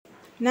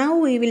Now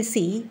we will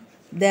see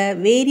the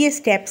various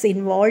steps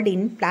involved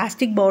in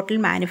plastic bottle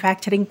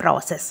manufacturing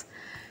process.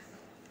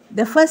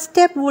 The first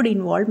step would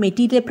involve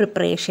material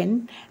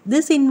preparation.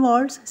 This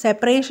involves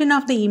separation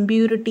of the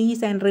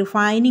impurities and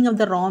refining of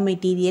the raw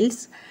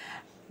materials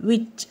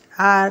which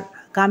are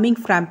coming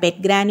from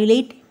PET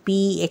granulate,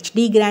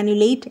 PEHD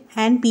granulate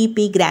and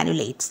PP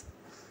granulates.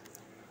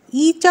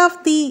 Each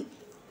of the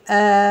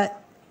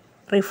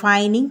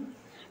refining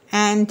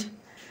and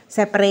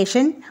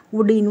separation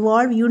would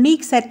involve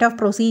unique set of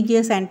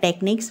procedures and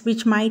techniques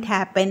which might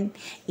happen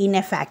in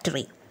a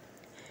factory.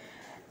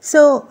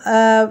 So,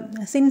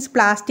 since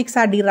plastics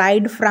are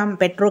derived from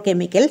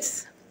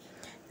petrochemicals,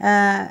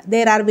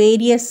 there are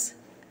various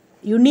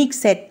unique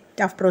set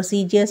of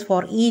procedures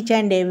for each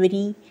and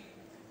every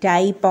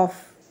type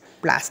of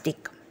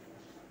plastic.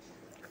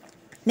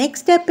 Next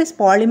step is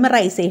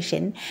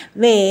polymerization,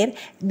 where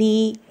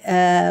the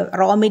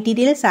raw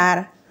materials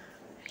are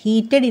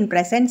heated in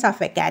presence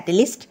of a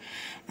catalyst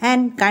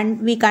and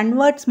we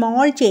convert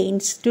small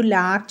chains to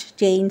large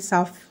chains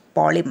of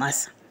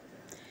polymers.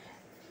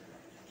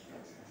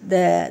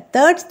 The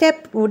third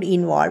step would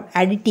involve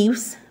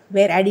additives,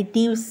 where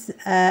additives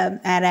are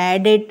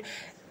added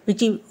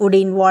which would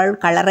involve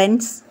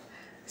colorants,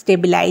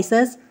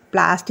 stabilizers,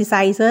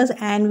 plasticizers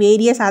and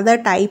various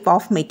other type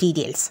of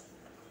materials.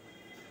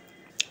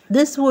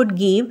 This would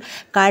give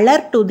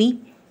color to the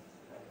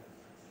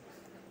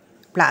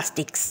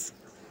plastics.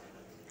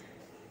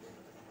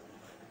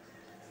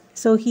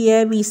 So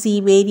here we see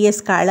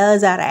various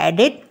colors are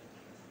added.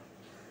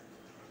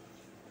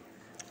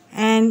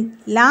 And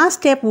last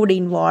step would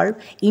involve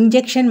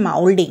injection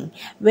molding,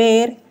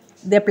 where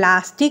the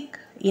plastic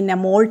in a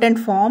molten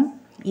form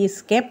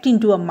is kept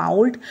into a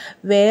mold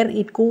where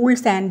it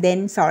cools and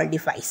then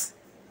solidifies.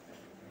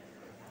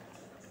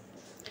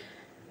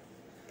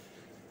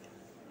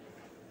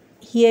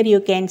 Here you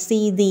can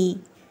see the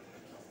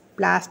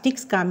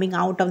plastics coming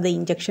out of the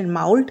injection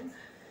mold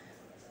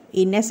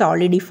in a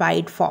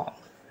solidified form.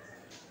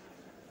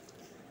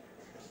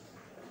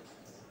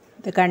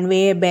 The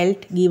conveyor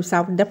belt gives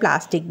out the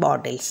plastic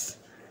bottles.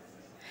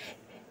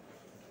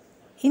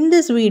 In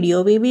this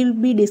video, we will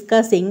be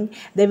discussing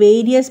the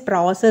various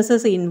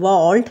processes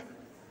involved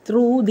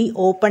through the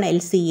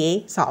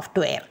OpenLCA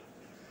software.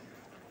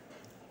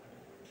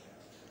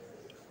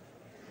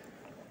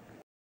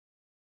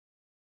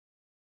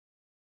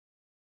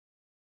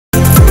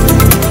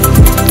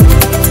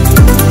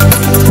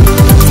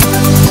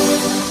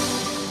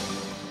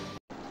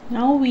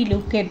 Now we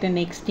look at the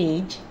next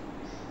stage.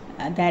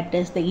 That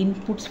is the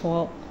inputs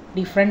for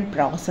different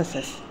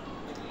processes.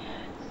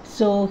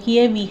 So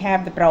here we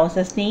have the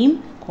process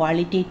name,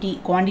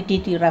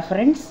 quantitative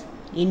reference,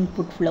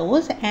 input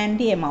flows and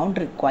the amount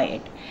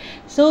required.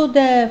 So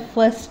the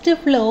first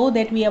flow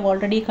that we have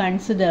already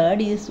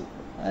considered is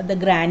the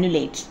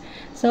granulates.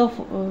 So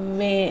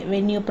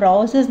when you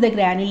process the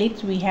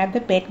granulates, we have the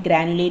PET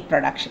granulate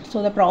production.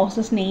 So the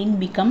process name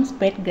becomes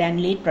PET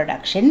granulate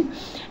production,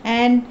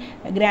 and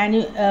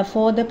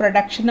for the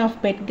production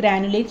of PET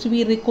granulates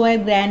we require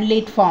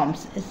granulate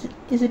forms,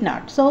 is it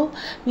not? So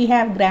we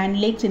have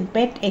granulates in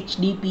PET,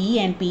 HDPE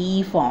and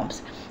PE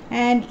forms,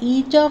 and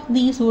each of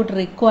these would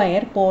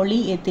require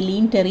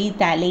polyethylene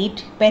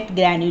terephthalate PET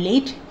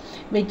granulate,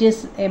 which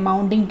is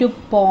amounting to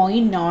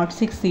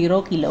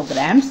 0.060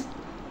 kilograms.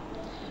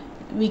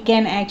 We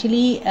can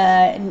actually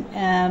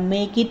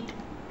make it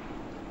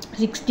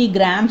 60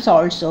 grams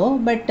also,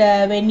 but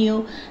when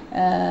you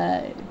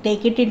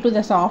take it into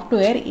the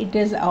software, it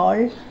is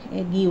all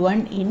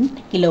given in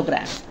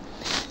kilograms.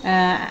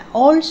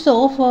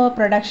 Also, for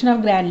production of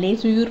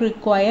granulates, we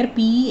require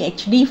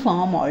PEHD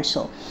form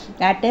also,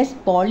 that is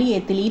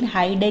polyethylene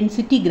high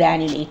density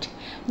granulate,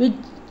 which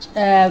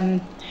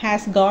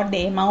has got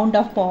the amount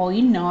of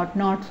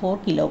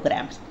 0.004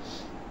 kilograms.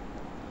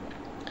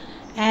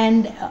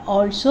 And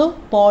also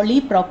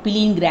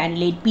polypropylene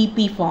granulate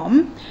PP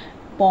form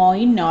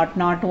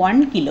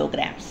 0.001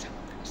 kilograms.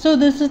 So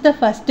this is the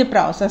first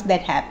process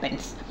that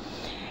happens.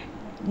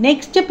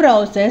 Next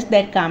process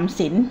that comes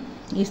in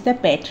is the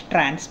PET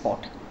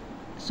transport.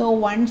 So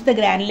once the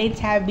granulates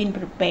have been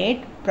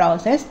prepared,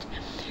 processed,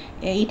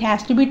 it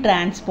has to be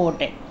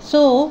transported.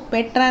 So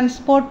PET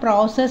transport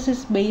process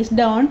is based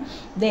on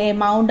the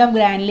amount of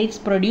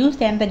granulates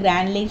produced and the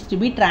granulates to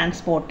be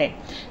transported.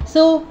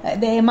 So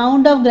the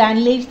amount of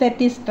granulates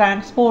that is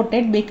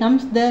transported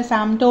becomes the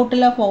sum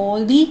total of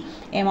all the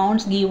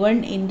amounts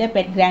given in the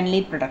PET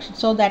granulate production.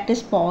 So that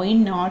is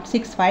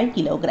 0.065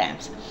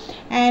 kilograms.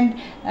 And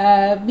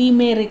we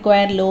may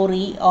require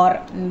lorry,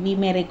 or we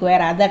may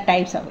require other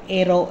types of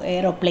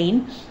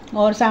aeroplane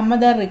or some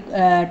other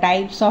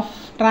types of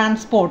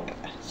transport.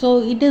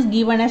 So it is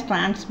given as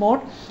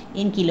transport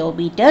in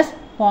kilometers,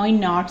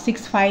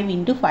 0.065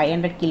 into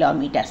 500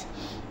 kilometers.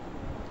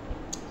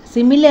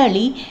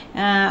 Similarly,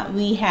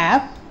 we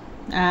have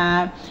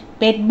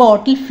PET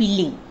bottle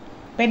filling.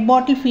 PET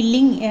bottle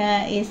filling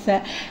is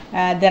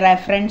the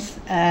reference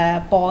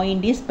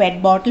point is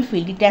PET bottle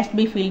filled. It has to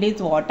be filled with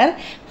water.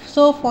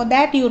 So for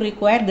that you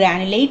require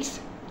granulates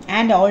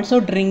and also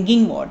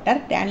drinking water.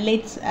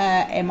 Granulates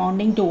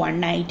amounting to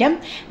 1 item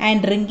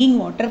and drinking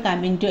water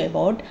coming to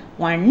about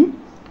 1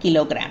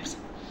 kilograms.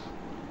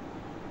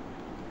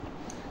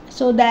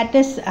 So that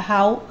is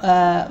how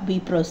we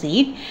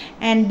proceed,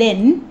 and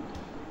then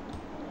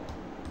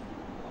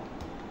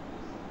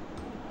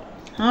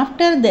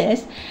after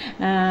this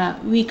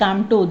we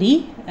come to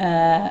the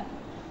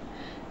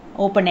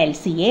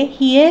OpenLCA.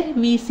 Here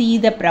we see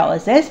the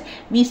process.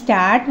 We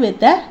start with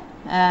the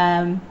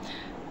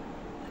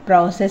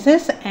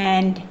processes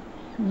and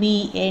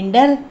we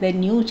enter the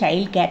new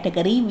child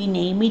category. We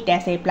name it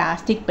as a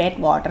plastic PET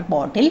water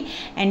bottle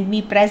and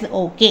we press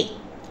OK.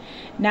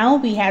 Now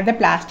we have the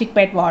plastic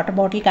PET water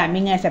bottle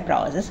coming as a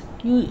process.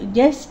 You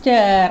just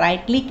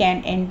right click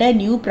and enter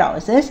new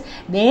process.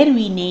 There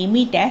we name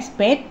it as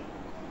PET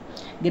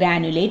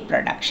granulate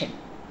production.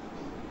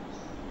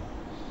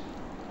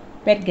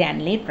 PET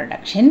granulate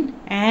production,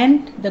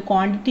 and the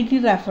quantity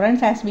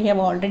reference, as we have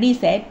already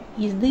said,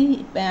 is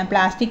the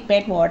plastic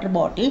PET water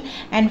bottle,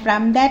 and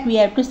from that we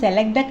have to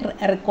select the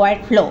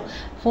required flow.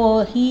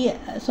 For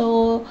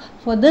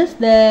this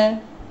the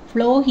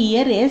flow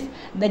here is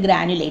the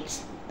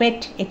granulates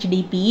PET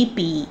HDPE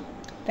PE,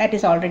 that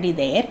is already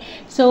there.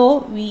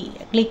 So we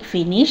click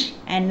finish,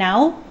 and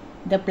now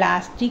the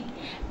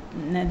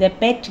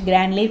PET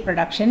granulate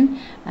production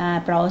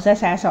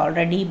process has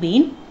already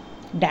been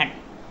done.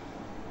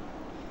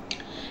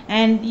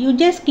 And you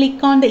just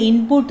click on the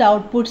input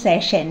output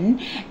session.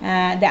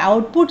 The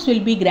outputs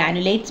will be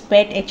granulates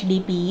PET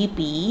HDPE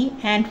PE,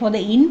 and for the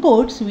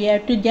inputs we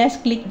have to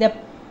just click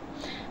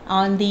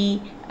on the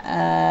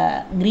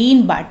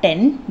green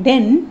button.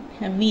 Then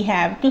we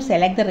have to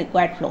select the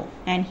required flow,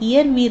 and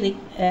here we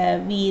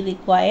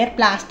require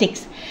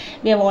plastics.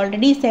 We have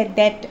already said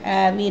that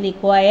we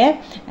require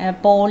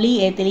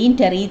polyethylene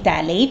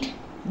terephthalate.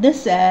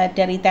 This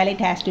terephthalate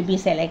has to be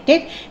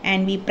selected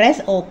and we press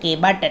OK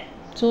button.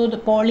 So the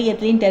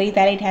polyethylene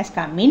terephthalate has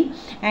come in,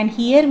 and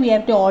here we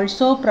have to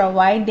also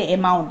provide the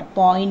amount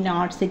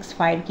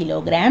 0.065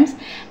 kilograms,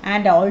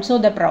 and also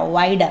the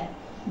provider.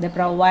 The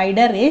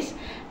provider is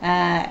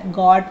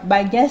got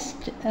by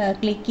just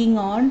clicking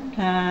on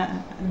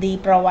the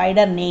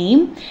provider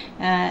name.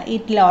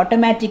 It will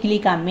automatically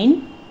come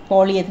in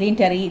polyethylene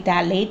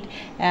terephthalate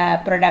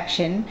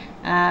production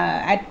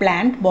at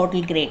plant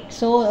bottle grade.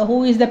 So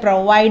who is the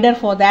provider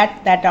for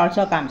that? That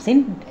also comes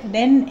in.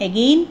 Then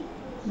again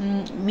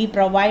we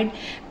provide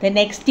the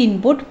next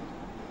input,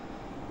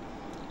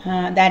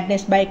 that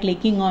is by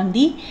clicking on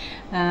the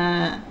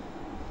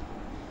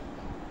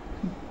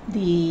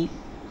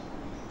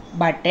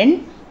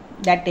button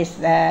that is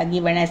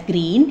given as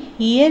green.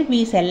 Here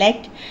we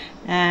select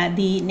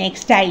the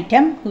next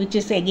item, which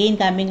is again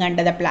coming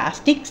under the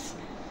plastics.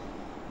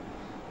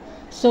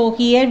 So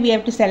here we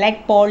have to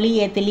select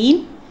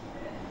polyethylene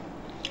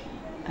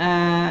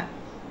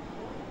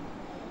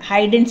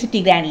high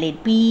density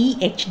granulate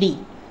PEHD.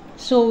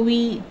 So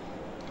we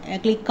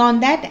click on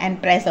that and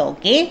press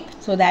OK.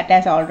 So that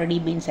has already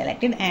been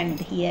selected, and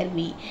here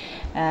we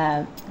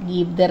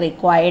give the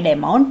required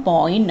amount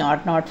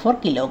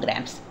 0.004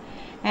 kilograms.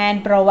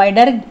 And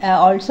provider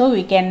also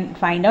we can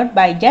find out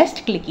by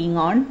just clicking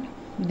on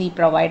the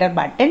provider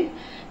button.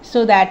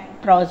 So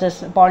that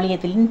process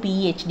polyethylene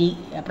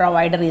PEHD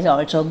provider is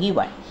also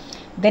given.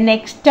 The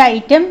next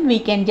item we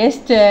can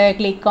just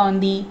click on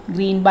the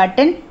green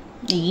button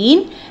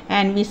again,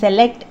 and we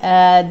select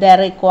the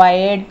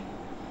required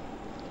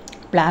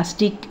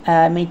plastic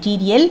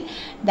material,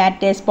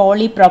 that is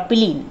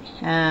polypropylene.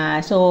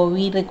 So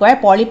we require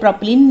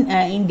polypropylene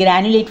in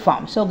granulate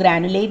form. So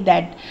granulate,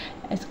 that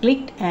is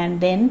clicked,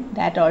 and then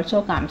that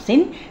also comes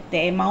in.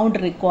 The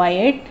amount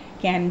required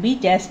can be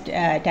just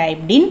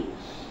typed in.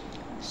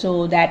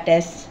 So that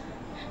is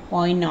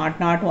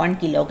 0.001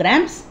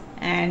 kilograms,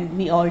 and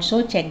we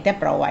also check the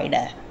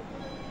provider,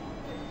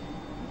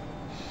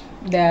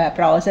 the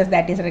process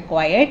that is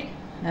required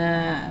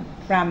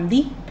from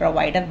the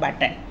provider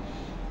button.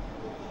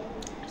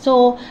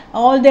 So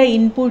all the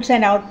inputs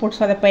and outputs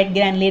for the PET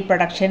granulate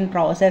production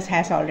process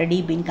has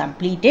already been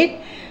completed.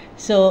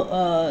 So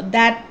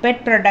that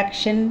PET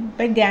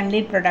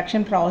granulate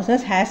production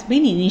process has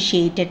been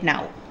initiated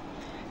now.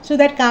 So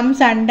that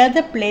comes under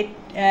the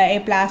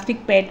a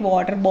plastic PET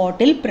water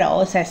bottle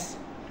process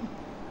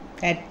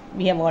that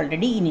we have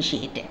already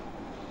initiated.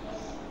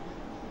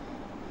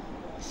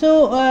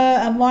 So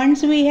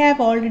once we have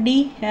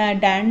already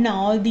done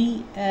all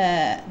the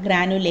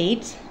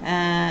granulates,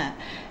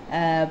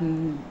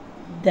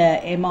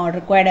 the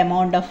required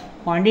amount of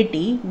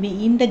quantity,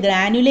 in the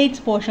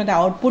granulates portion of the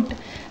output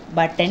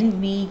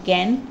button we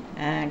can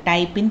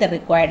type in the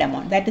required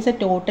amount. That is a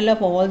total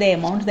of all the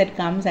amounts that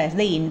comes as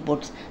the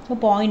inputs. So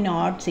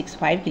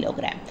 0.065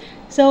 kilogram.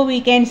 So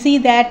we can see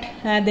that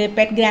the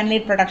PET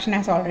granulate production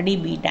has already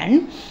been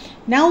done.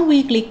 Now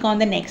we click on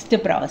the next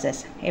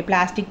process, a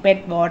plastic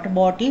PET water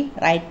bottle,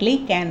 right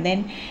click, and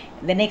then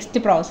the next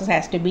process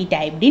has to be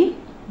typed in,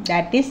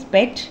 that is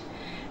PET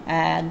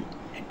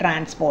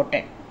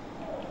transported.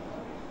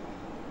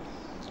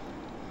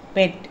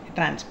 PET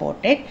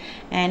transported,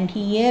 and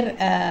here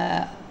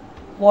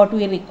what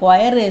we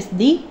require is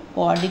the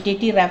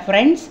quantitative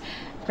reference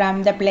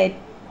from the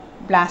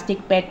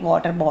plastic PET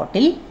water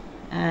bottle.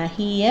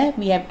 Here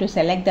we have to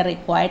select the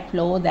required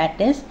flow, that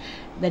is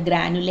the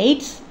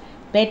granulates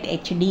PET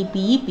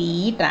HDPE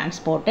PE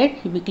transported.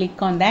 We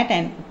click on that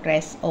and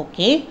press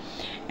OK,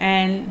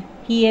 and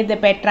here the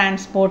PET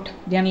transport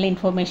general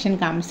information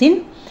comes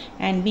in,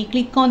 and we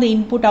click on the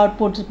input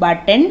outputs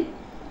button.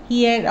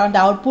 Here on the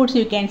outputs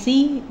you can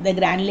see the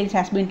granulates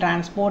has been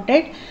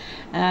transported,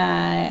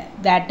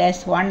 that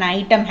is one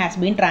item has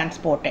been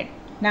transported.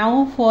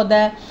 Now for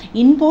the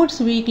inputs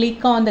we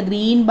click on the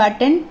green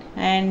button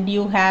and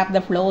you have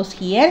the flows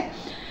here.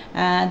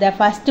 The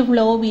first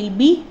flow will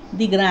be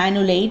the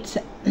granulates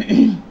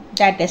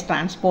that is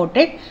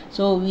transported.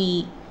 So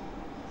we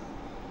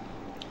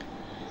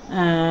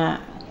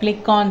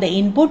click on the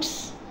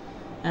inputs,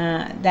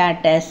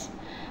 that is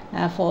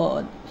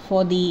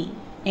for the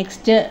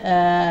next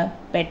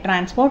PET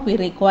transport we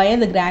require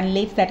the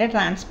granulates that are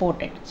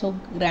transported. So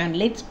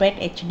granulates PET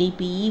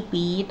HDPE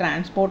PE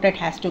transported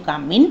has to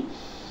come in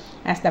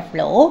as the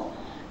flow,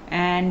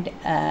 and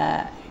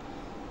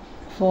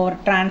for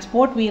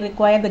transport we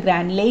require the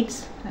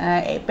granulates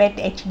PET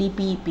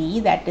HDPE PE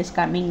that is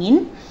coming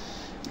in,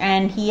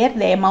 and here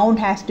the amount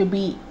has to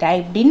be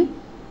typed in.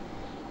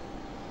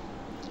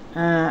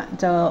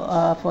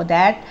 For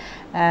that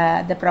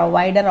the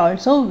provider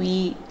also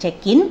we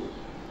check in,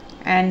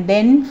 and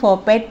then for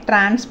PET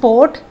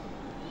transport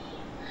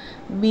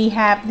we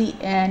have the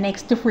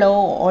next flow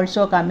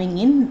also coming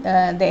in.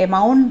 The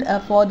amount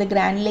for the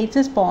granulates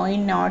is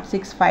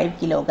 0.065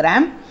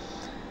 kilogram.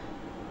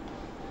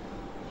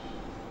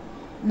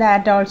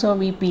 That also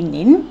we pin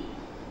in,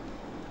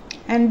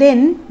 and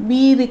then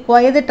we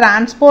require the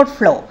transport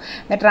flow.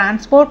 The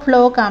transport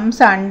flow comes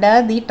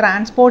under the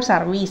transport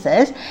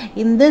services.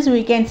 In this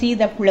we can see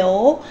the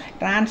flow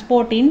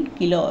transport in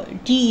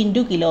T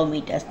into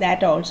kilometers,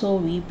 that also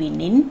we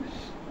pin in.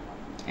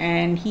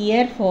 And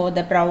here for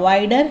the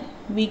provider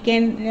we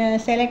can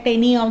select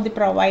any of the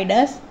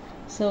providers.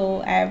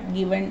 So I have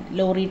given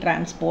lorry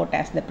transport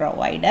as the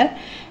provider,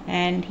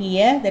 and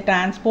here the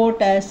transport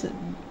is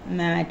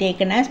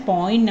taken as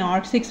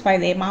 0.065,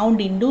 the amount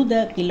into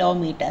the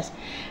kilometers,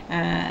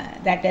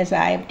 that is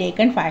I have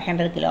taken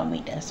 500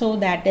 kilometers. So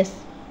that is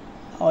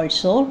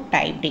also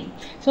typed in.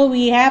 So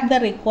we have the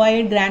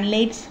required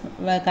granulates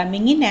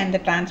coming in and the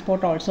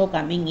transport also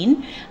coming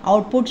in.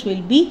 Outputs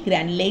will be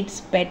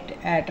granulates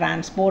PET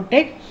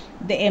transported.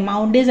 The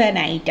amount is an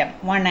item,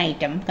 one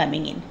item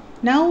coming in.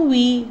 Now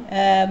we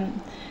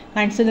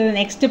consider the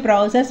next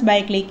process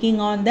by clicking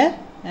on the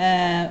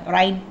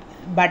right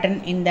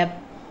button in the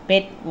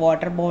PET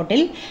water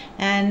bottle,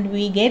 and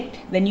we get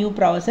the new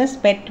process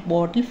PET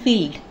bottle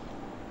filled.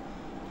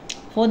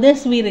 For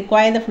this we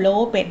require the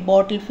flow PET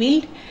bottle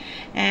filled,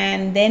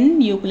 and then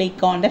you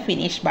click on the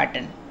finish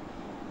button.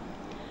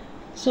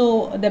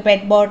 So the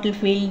PET bottle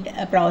filled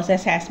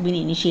process has been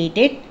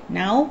initiated.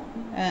 Now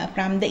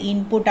from the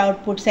input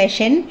output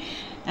session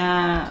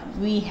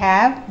we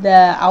have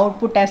the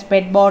output as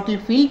PET bottle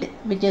filled,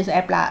 which is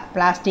a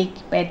plastic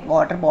PET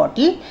water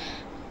bottle,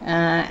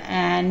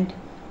 and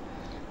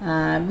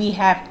we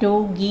have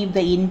to give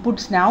the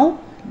inputs now.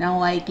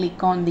 Now I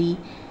click on the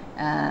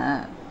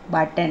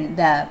button,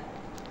 the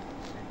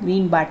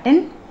green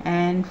button,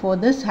 and for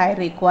this I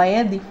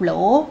require the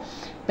flow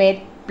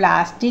PET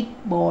plastic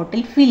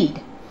bottle filled.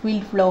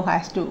 Filled flow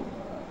has to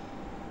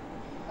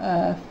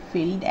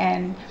filled,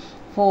 and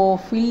for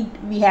filled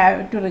we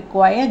have to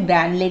require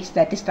granulates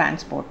that is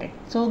transported.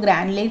 So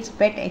granulates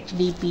PET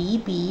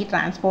HDPE PE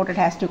transported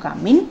has to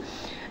come in,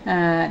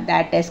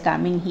 that is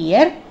coming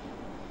here.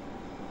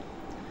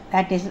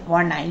 That is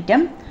one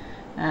item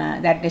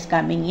that is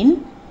coming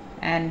in,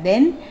 and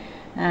then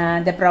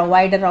the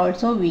provider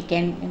also we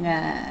can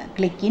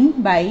click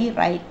in by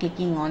right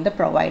clicking on the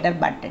provider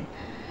button.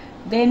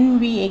 Then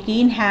we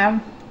again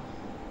have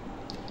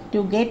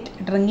to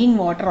get drinking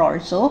water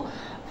also.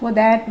 For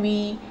that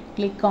we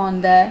click on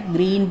the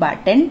green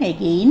button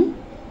again,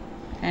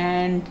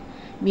 and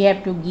we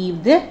have to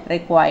give the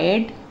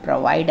required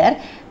provider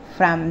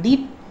from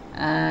the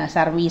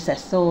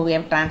services. So we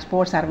have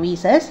transport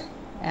services.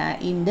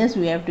 In this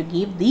we have to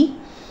give the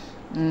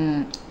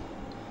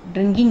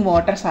drinking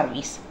water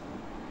service.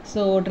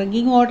 So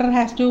drinking water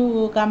has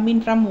to come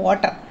in from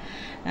water,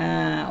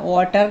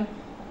 water,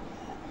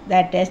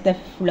 that is the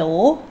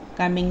flow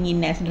coming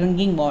in as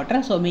drinking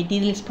water. So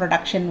materials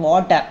production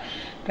water,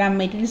 from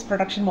materials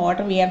production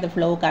water we have the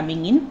flow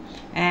coming in,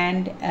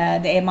 and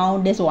the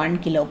amount is 1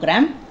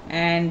 kilogram,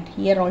 and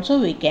here also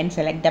we can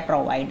select the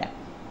provider.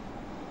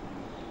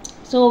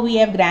 So we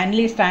have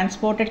granulates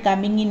transported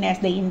coming in as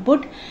the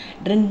input,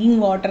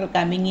 drinking water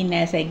coming in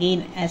as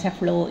again as a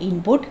flow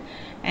input,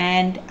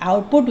 and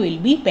output will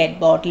be PET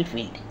bottle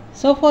filled.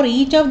 So for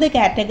each of the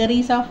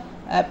categories of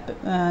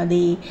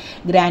the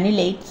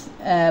granulates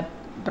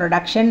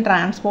production,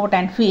 transport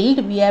and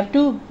filled, we have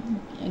to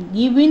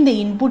give in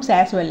the inputs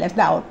as well as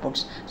the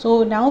outputs.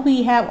 So now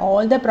we have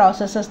all the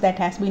processes that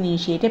has been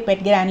initiated. PET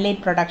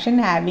granulate production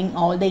having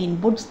all the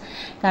inputs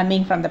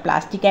coming from the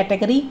plastic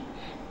category,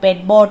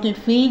 PET bottle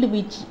filled,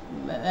 which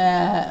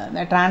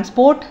the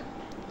transport,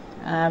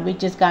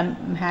 which is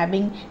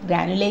having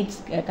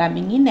granulates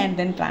coming in, and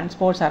then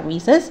transport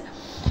services,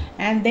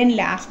 and then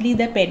lastly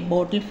the PET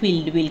bottle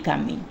filled will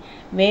come in,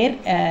 where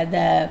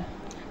the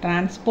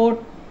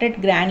transported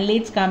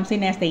granulates comes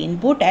in as the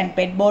input and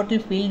PET bottle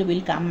filled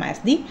will come as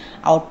the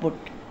output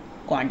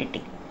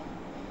quantity.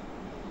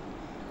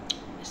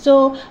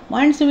 So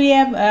once we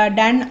have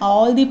done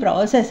all the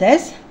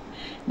processes,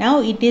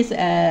 now it is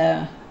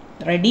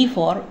ready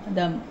for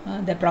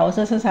the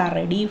processes are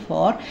ready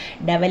for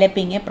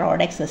developing a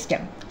product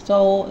system.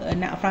 So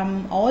now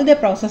from all the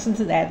processes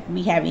that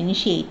we have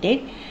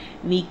initiated,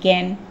 we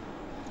can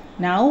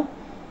now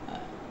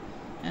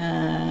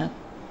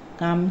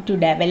come to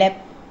develop.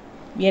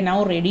 We are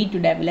now ready to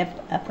develop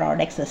a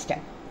product system.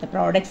 The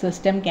product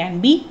system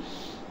can be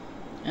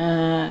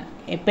a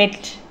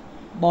PET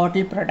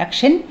bottle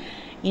production,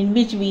 in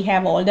which we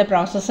have all the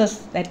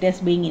processes that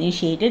is being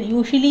initiated.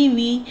 Usually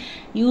we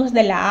use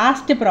the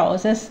last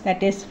process,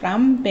 that is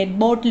from PET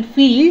bottle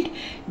filled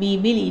we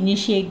will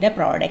initiate the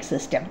product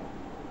system.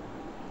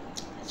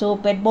 So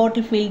PET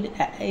bottle filled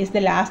is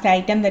the last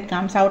item that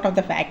comes out of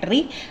the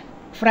factory.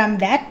 From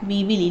that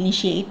we will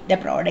initiate the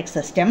product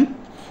system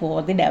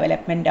for the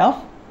development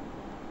of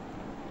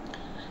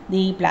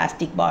the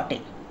plastic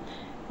bottle.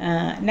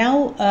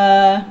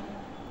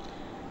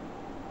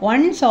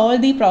 Once all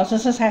the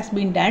processes has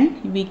been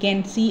done, we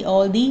can see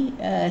all the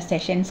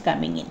sessions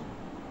coming in.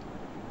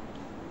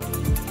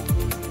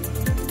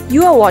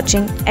 You are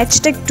watching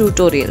EdTech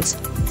Tutorials.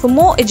 For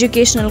more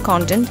educational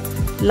content,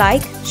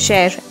 like,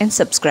 share and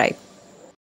subscribe.